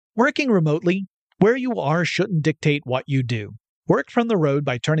Working remotely, where you are shouldn't dictate what you do. Work from the road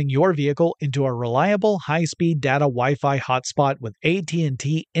by turning your vehicle into a reliable high-speed data Wi-Fi hotspot with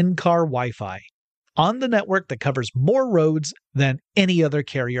AT&T in-car Wi-Fi. On the network that covers more roads than any other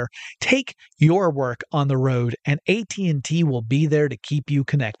carrier, take your work on the road and AT&T will be there to keep you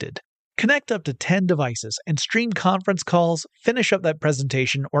connected. Connect up to 10 devices and stream conference calls, finish up that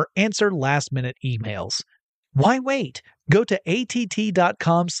presentation, or answer last-minute emails. Why wait? Go to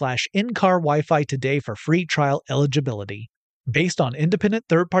att.com/in-car Wi-Fi today for free trial eligibility. Based on independent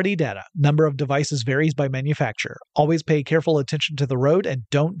third-party data, number of devices varies by manufacturer. Always pay careful attention to the road and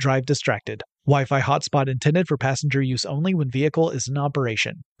don't drive distracted. Wi-Fi hotspot intended for passenger use only when vehicle is in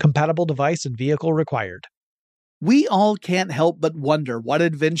operation. Compatible device and vehicle required. We all can't help but wonder what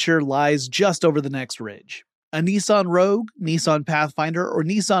adventure lies just over the next ridge. A Nissan Rogue, Nissan Pathfinder, or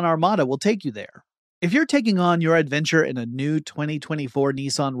Nissan Armada will take you there. If you're taking on your adventure in a new 2024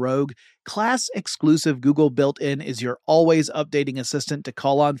 Nissan Rogue, class-exclusive Google built-in is your always updating assistant to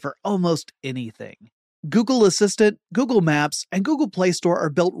call on for almost anything. Google Assistant, Google Maps, and Google Play Store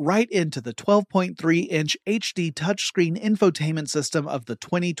are built right into the 12.3-inch HD touchscreen infotainment system of the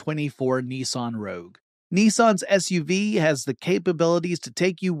 2024 Nissan Rogue. Nissan's SUV has the capabilities to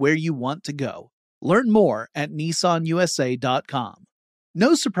take you where you want to go. Learn more at nissanusa.com.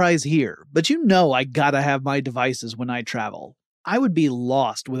 No surprise here, but you know I gotta have my devices when I travel. I would be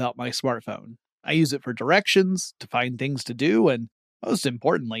lost without my smartphone. I use it for directions, to find things to do, and most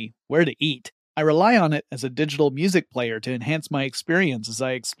importantly, where to eat. I rely on it as a digital music player to enhance my experience as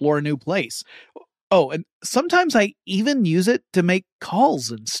I explore a new place. Oh, and sometimes I even use it to make calls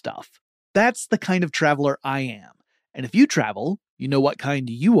and stuff. That's the kind of traveler I am. And if you travel, you know what kind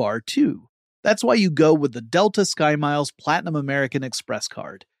you are too. That's why you go with the Delta SkyMiles Platinum American Express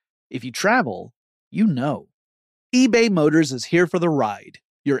card. If you travel, you know. eBay Motors is here for the ride.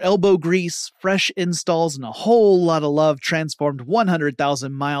 Your elbow grease, fresh installs, and a whole lot of love transformed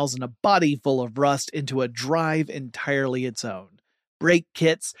 100,000 miles and a body full of rust into a drive entirely its own. Brake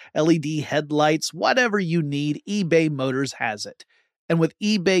kits, LED headlights, whatever you need, eBay Motors has it. And with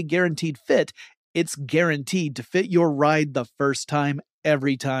eBay Guaranteed Fit, it's guaranteed to fit your ride the first time,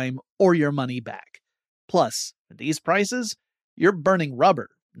 every time, or your money back. Plus, at these prices, you're burning rubber,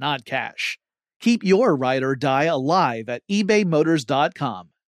 not cash. Keep your ride or die alive at ebaymotors.com.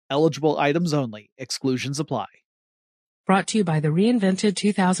 Eligible items only. Exclusions apply. Brought to you by the reinvented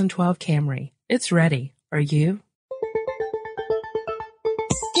 2012 Camry. It's ready. Are you?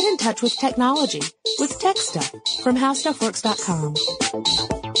 Get in touch with technology with Tech Stuff from HowStuffWorks.com.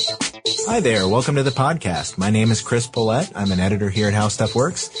 Hi there. Welcome to the podcast. My name is Chris Pollette. I'm an editor here at How Stuff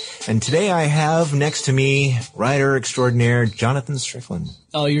Works. And today I have next to me writer extraordinaire Jonathan Strickland.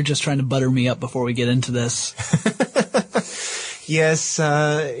 Oh, you're just trying to butter me up before we get into this. Yes,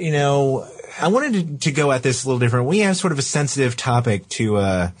 I wanted to go at this a little different. We have sort of a sensitive topic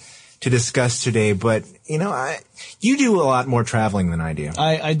to discuss today, but, you do a lot more traveling than I do.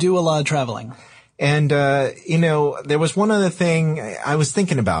 I do a lot of traveling. And, there was one other thing I was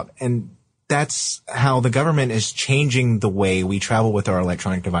thinking about, and that's how the government is changing the way we travel with our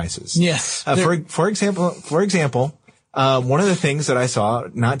electronic devices. Yes. For example, one of the things that I saw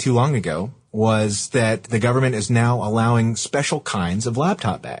not too long ago was that the government is now allowing special kinds of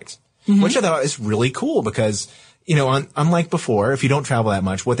laptop bags, which I thought is really cool because, unlike before, if you don't travel that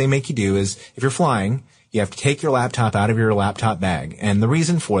much, what they make you do is if you're flying, you have to take your laptop out of your laptop bag. And the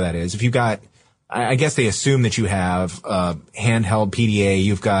reason for that is if you've got, I guess they assume that you have a handheld PDA,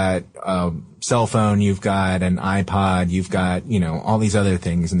 you've got a cell phone, you've got an iPod, you've got, all these other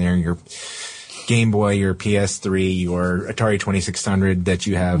things in there, your Game Boy, your PS3, your Atari 2600 that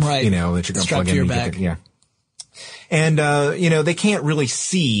you have, that you're going to plug in. Your bag. Yeah. And, they can't really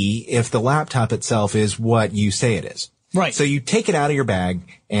see if the laptop itself is what you say it is. Right. So you take it out of your bag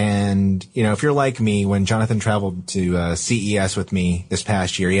and, if you're like me, when Jonathan traveled to CES with me this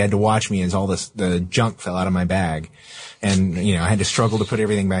past year, he had to watch me as all the junk fell out of my bag. And, I had to struggle to put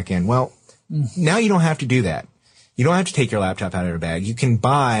everything back in. Well, now you don't have to do that. You don't have to take your laptop out of your bag. You can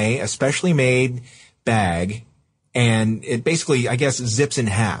buy a specially made bag and it basically, I guess, zips in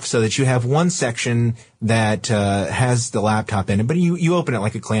half so that you have one section that has the laptop in it, but you open it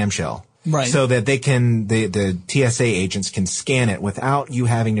like a clamshell. Right. So that they can, the TSA agents can scan it without you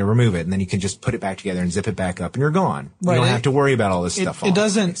having to remove it. And then you can just put it back together and zip it back up and you're gone. Right. You don't have to worry about all this stuff. It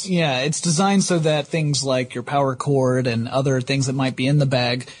doesn't, it's designed so that things like your power cord and other things that might be in the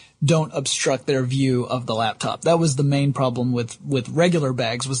bag don't obstruct their view of the laptop. That was the main problem with regular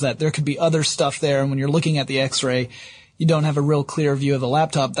bags, was that there could be other stuff there, and when you're looking at the X-ray, you don't have a real clear view of the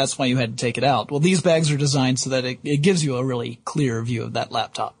laptop. That's why you had to take it out. Well, these bags are designed so that it gives you a really clear view of that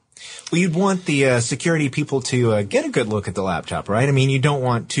laptop. Well, you'd want the security people to get a good look at the laptop, right? I mean, you don't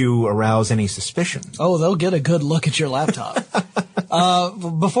want to arouse any suspicion. Oh, they'll get a good look at your laptop.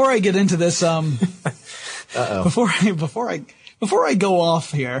 Before I get into this, before I go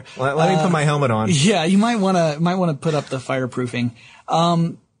off here, let me put my helmet on. Yeah, you might want to put up the fireproofing.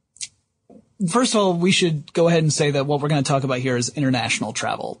 First of all, we should go ahead and say that what we're going to talk about here is international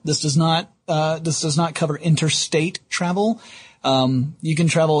travel. This does not cover interstate travel. You can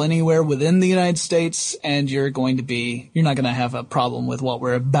travel anywhere within the United States, and you're not going to have a problem with what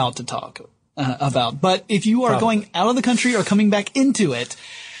we're about to talk about. But if you are going out of the country or coming back into it,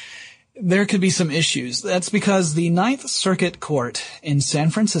 there could be some issues. That's because the Ninth Circuit Court in San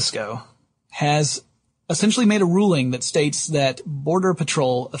Francisco has essentially made a ruling that states that Border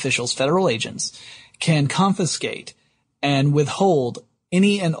Patrol officials, federal agents, can confiscate and withhold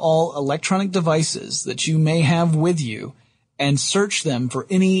any and all electronic devices that you may have with you and search them for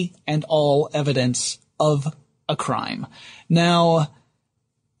any and all evidence of a crime. Now,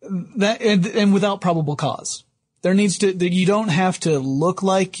 that and without probable cause. You don't have to look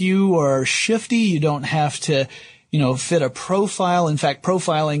like you are shifty. You don't have to, fit a profile. In fact,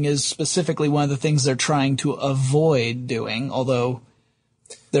 profiling is specifically one of the things they're trying to avoid doing, although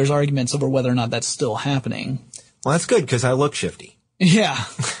there's arguments over whether or not that's still happening. Well, that's good because I look shifty. Yeah.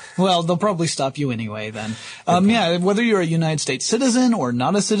 Well, they'll probably stop you anyway then. Yeah, whether you're a United States citizen or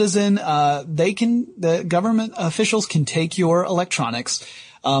not a citizen, the government officials can take your electronics,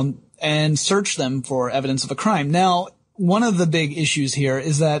 and search them for evidence of a crime. Now, one of the big issues here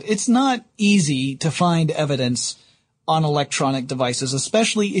is that it's not easy to find evidence on electronic devices,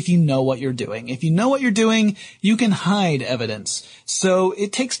 especially if you know what you're doing. If you know what you're doing, you can hide evidence. So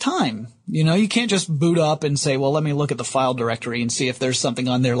it takes time. You can't just boot up and say, well, let me look at the file directory and see if there's something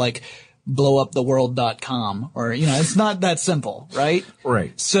on there like blowuptheworld.com or, it's not that simple, right?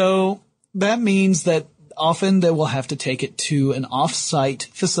 Right. So that means that often they will have to take it to an off-site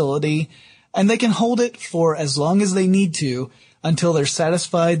facility, and they can hold it for as long as they need to until they're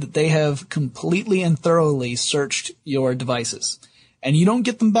satisfied that they have completely and thoroughly searched your devices. And you don't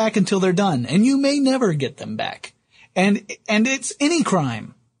get them back until they're done, and you may never get them back. And it's any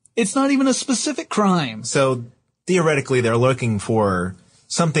crime. It's not even a specific crime. So theoretically, they're looking for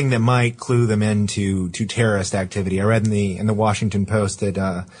something that might clue them into terrorist activity. I read in the Washington Post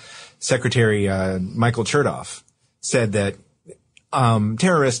that Secretary Michael Chertoff said that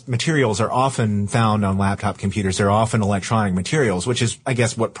terrorist materials are often found on laptop computers. They're often electronic materials, which is, I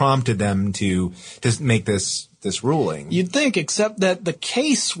guess, what prompted them to make this ruling. You'd think, except that the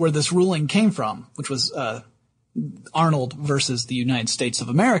case where this ruling came from, which was Arnold versus the United States of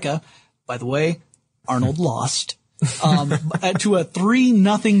America. By the way, Arnold lost to a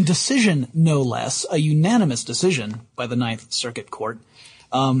 3-0 decision, no less, a unanimous decision by the Ninth Circuit Court.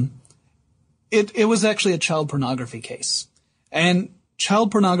 It was actually a child pornography case. And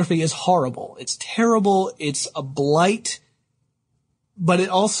child pornography is horrible. It's terrible. It's a blight. But it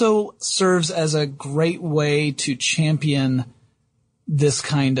also serves as a great way to champion this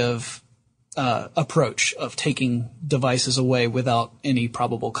kind of approach of taking devices away without any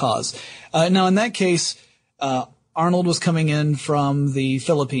probable cause. Now, in that case, Arnold was coming in from the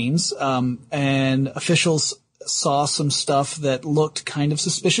Philippines, and officials saw some stuff that looked kind of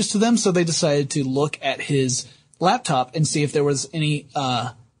suspicious to them, so they decided to look at his laptop and see if there was any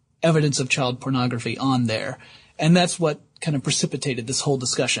evidence of child pornography on there. And that's what kind of precipitated this whole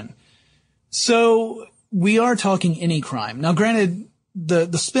discussion. So we are talking any crime. Now, granted,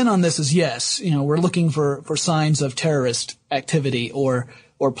 the spin on this is yes, we're looking for signs of terrorist activity or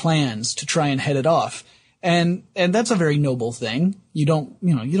plans to try and head it off. And that's a very noble thing. You don't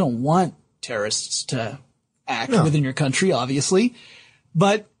want terrorists to act within your country, obviously,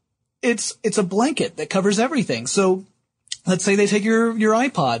 but it's a blanket that covers everything. So let's say they take your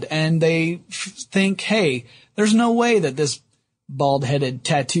iPod and they think, hey, there's no way that this bald-headed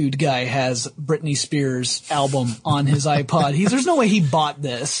tattooed guy has Britney Spears' album on his iPod. There's no way he bought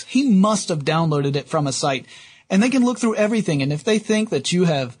this. He must have downloaded it from a site. And they can look through everything. And if they think that you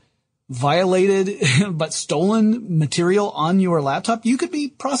have violated but stolen material on your laptop, you could be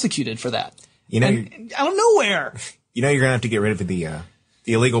prosecuted for that. Out of nowhere. You're going to have to get rid of the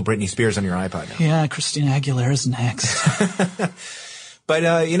illegal Britney Spears on your iPod now. Yeah, Christina Aguilera's next. But,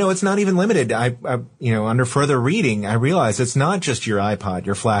 it's not even limited. Under further reading, I realized it's not just your iPod,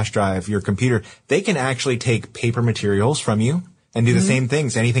 your flash drive, your computer. They can actually take paper materials from you. and do the same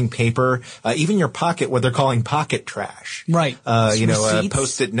things. Anything paper, even your pocket, what they're calling pocket trash. Right. A Receipts.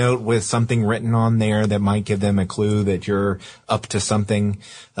 Post-it note with something written on there that might give them a clue that you're up to something.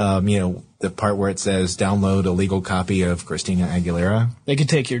 The part where it says download a legal copy of Christina Aguilera. They could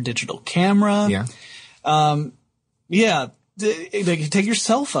take your digital camera. Yeah. They could take your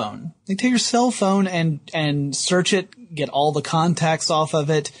cell phone. They take your cell phone and search it, get all the contacts off of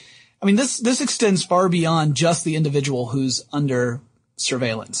it. I mean, this extends far beyond just the individual who's under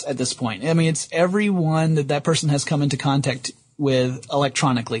surveillance at this point. I mean, it's everyone that person has come into contact with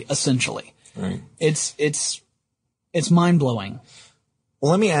electronically, essentially. Right. It's mind-blowing.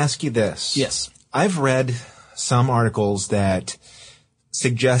 Well, let me ask you this. Yes. I've read some articles that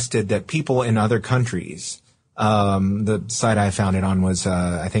suggested that people in other countries, the site I found it on was,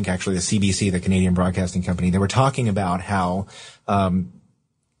 I think actually the CBC, the Canadian Broadcasting Company, they were talking about how,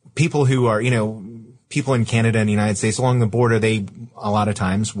 people who are, people in Canada and the United States along the border, they a lot of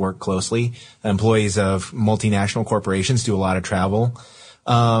times work closely. Employees of multinational corporations do a lot of travel.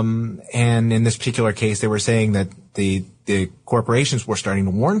 And in this particular case, they were saying that the corporations were starting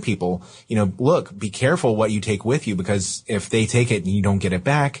to warn people, look, be careful what you take with you, because if they take it and you don't get it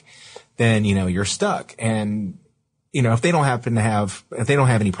back, then, you're stuck. And, if they don't have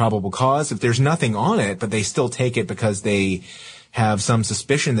any probable cause, if there's nothing on it, but they still take it because they have some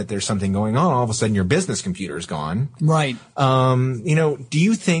suspicion that there's something going on, all of a sudden your business computer is gone. Right. Do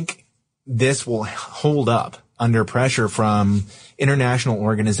you think this will hold up under pressure from international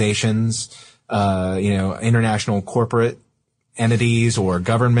organizations, international corporate entities or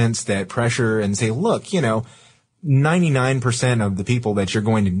governments that pressure and say, look, 99% of the people that you're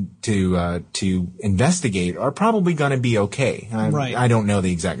going to investigate are probably going to be okay. Right. I don't know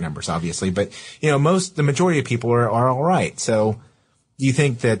the exact numbers, obviously, but the majority of people are all right. So, do you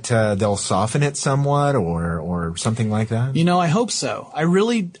think that they'll soften it somewhat, or something like that? I hope so. I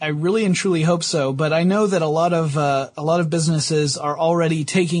really and truly hope so. But I know that a lot of businesses are already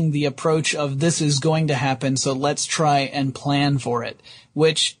taking the approach of this is going to happen, so let's try and plan for it,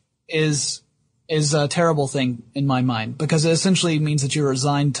 which is a terrible thing in my mind, because it essentially means that you're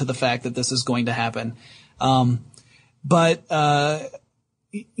resigned to the fact that this is going to happen. I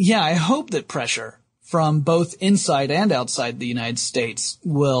hope that pressure from both inside and outside the United States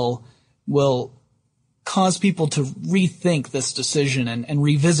will cause people to rethink this decision and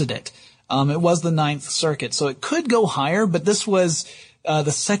revisit it. It was the Ninth Circuit, so it could go higher, but this was the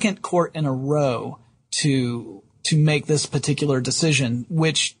second court in a row to make this particular decision,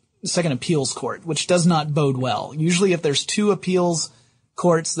 second appeals court, which does not bode well. Usually if there's two appeals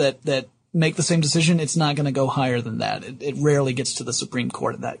courts that make the same decision, it's not going to go higher than that. It rarely gets to the Supreme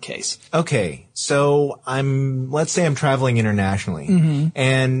Court in that case. Okay. So let's say I'm traveling internationally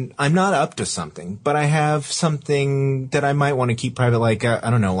and I'm not up to something, but I have something that I might want to keep private, like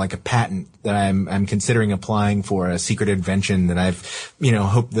like a patent that I'm considering applying for, a secret invention that I've,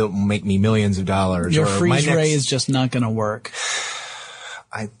 hope that will make me millions of dollars. Your freeze ray is just not going to work.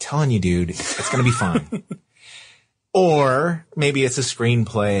 I'm telling you, dude, it's going to be fine. Or maybe it's a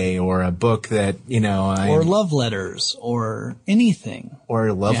screenplay or a book that, or love letters or anything.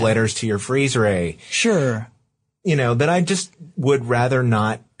 Or love letters to your freeze ray. Sure. That I just would rather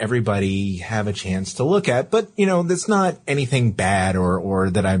not everybody have a chance to look at. But, that's not anything bad or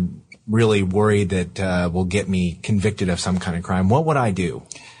that I'm really worried that will get me convicted of some kind of crime. What would I do?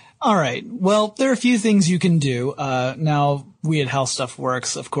 All right. Well, there are a few things you can do. Now, we at How Stuff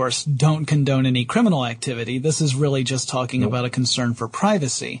Works, of course, don't condone any criminal activity. This is really just talking about a concern for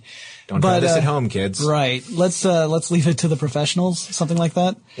privacy. Don't try this at home, kids. Right. Let's leave it to the professionals, something like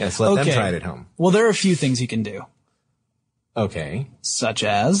that. Yes, let them try it at home. Well, there are a few things you can do. Okay. Such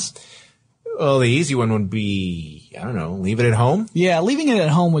as? Well, the easy one would be, leave it at home. Yeah, leaving it at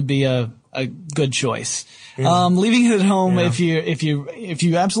home would be a good choice. Leaving it at home if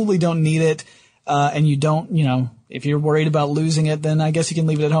you absolutely don't need it, and you don't, if you're worried about losing it, then I guess you can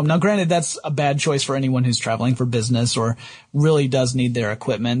leave it at home. Now, granted, that's a bad choice for anyone who's traveling for business or really does need their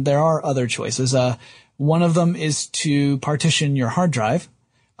equipment. There are other choices. One of them is to partition your hard drive,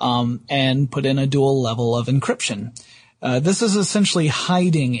 and put in a dual level of encryption. This is essentially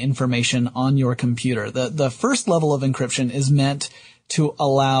hiding information on your computer. The first level of encryption is meant to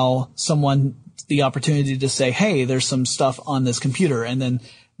allow someone the opportunity to say, hey, there's some stuff on this computer, and then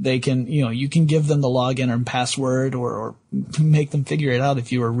they can, you can give them the login and password or make them figure it out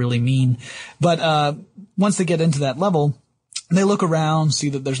if you are really mean. But once they get into that level, they look around, see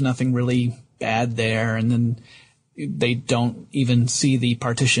that there's nothing really bad there, and then they don't even see the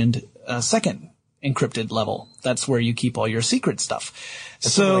partitioned second encrypted level. That's where you keep all your secret stuff.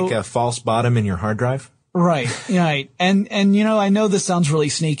 So like a false bottom in your hard drive? Right. And I know this sounds really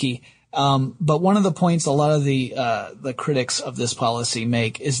sneaky, but one of the points a lot of the critics of this policy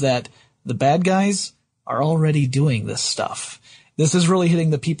make is that the bad guys are already doing this stuff. This is really hitting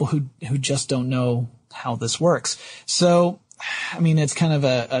the people who just don't know how this works. So, I mean, it's kind of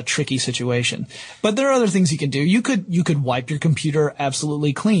a tricky situation. But there are other things you can do. You could wipe your computer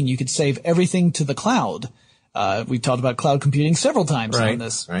absolutely clean. You could save everything to the cloud. We've talked about cloud computing several times on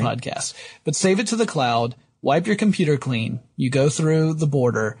this podcast. But save it to the cloud, wipe your computer clean. You go through the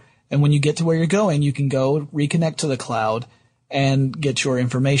border, and when you get to where you're going, you can go reconnect to the cloud and get your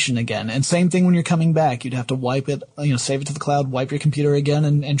information again. And same thing when you're coming back. You'd have to wipe it, save it to the cloud, wipe your computer again,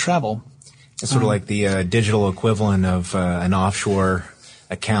 and travel. It's sort of like the digital equivalent of an offshore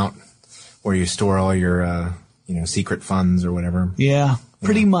account where you store all your, secret funds or whatever. Yeah,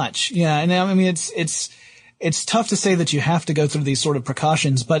 pretty much. Yeah, and I mean, it's tough to say that you have to go through these sort of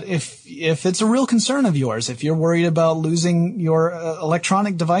precautions, but if it's a real concern of yours, if you're worried about losing your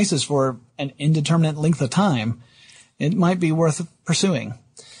electronic devices for an indeterminate length of time, it might be worth pursuing.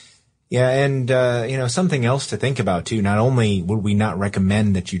 Yeah, and, something else to think about, too. Not only would we not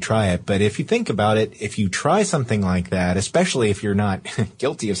recommend that you try it, but if you think about it, if you try something like that, especially if you're not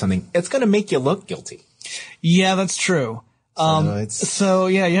guilty of something, it's going to make you look guilty. Yeah, that's true. So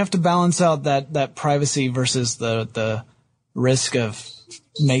you have to balance out that privacy versus the risk of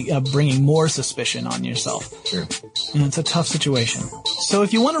bringing more suspicion on yourself. Sure. And it's a tough situation. So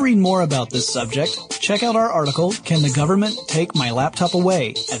if you want to read more about this subject, check out our article, Can the Government Take My Laptop Away?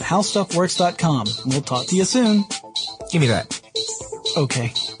 At HowStuffWorks.com. We'll talk to you soon. Give me that.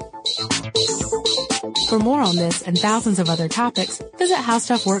 Okay. For more on this and thousands of other topics, visit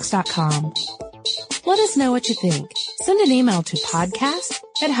HowStuffWorks.com. Let us know what you think. Send an email to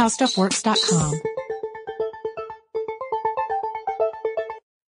podcast@HowStuffWorks.com.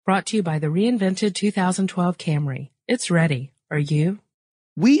 Brought to you by the reinvented 2012 Camry. It's ready. Are you?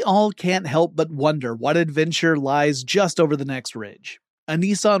 We all can't help but wonder what adventure lies just over the next ridge. A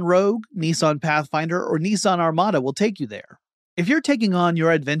Nissan Rogue, Nissan Pathfinder, or Nissan Armada will take you there. If you're taking on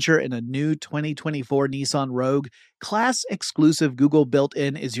your adventure in a new 2024 Nissan Rogue, class-exclusive Google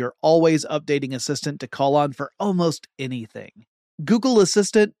built-in is your always updating assistant to call on for almost anything. Google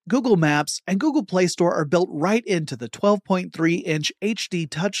Assistant, Google Maps, and Google Play Store are built right into the 12.3-inch HD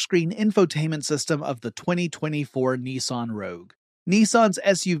touchscreen infotainment system of the 2024 Nissan Rogue. Nissan's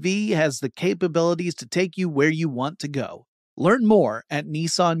SUV has the capabilities to take you where you want to go. Learn more at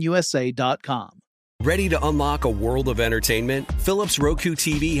nissanusa.com. Ready to unlock a world of entertainment? Philips Roku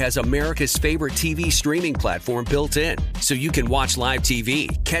TV has America's favorite TV streaming platform built in, so you can watch live TV,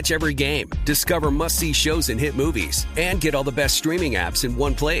 catch every game, discover must-see shows and hit movies, and get all the best streaming apps in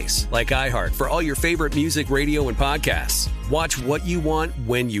one place, like iHeart for all your favorite music, radio, and podcasts. Watch what you want,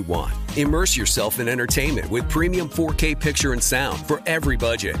 when you want. Immerse yourself in entertainment with premium 4K picture and sound for every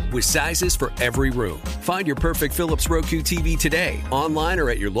budget, with sizes for every room. Find your perfect Philips Roku TV today, online or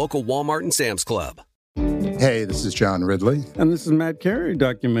at your local Walmart and Sam's Club. Hey, this is John Ridley. And this is Matt Carey,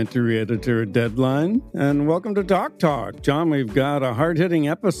 documentary editor at Deadline. And welcome to Doc Talk. John, we've got a hard-hitting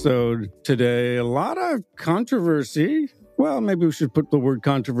episode today. A lot of controversy. Well, maybe we should put the word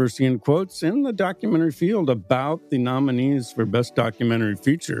controversy in quotes in the documentary field about the nominees for Best Documentary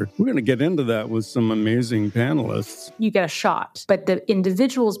Feature. We're going to get into that with some amazing panelists. You get a shot, but the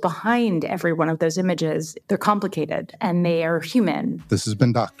individuals behind every one of those images, they're complicated and they are human. This has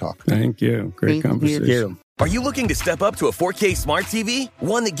been Doc Talk. Thank you. Great conversation. Thank you. Are you looking to step up to a 4K smart TV?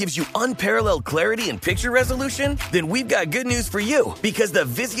 One that gives you unparalleled clarity and picture resolution? Then we've got good news for you, because the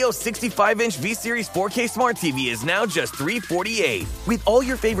Vizio 65-inch V-Series 4K smart TV is now just $348. With all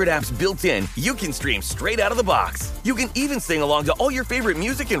your favorite apps built in, you can stream straight out of the box. You can even sing along to all your favorite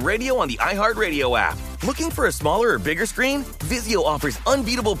music and radio on the iHeartRadio app. Looking for a smaller or bigger screen? Vizio offers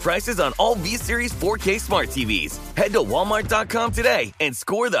unbeatable prices on all V-Series 4K smart TVs. Head to Walmart.com today and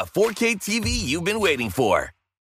score the 4K TV you've been waiting for.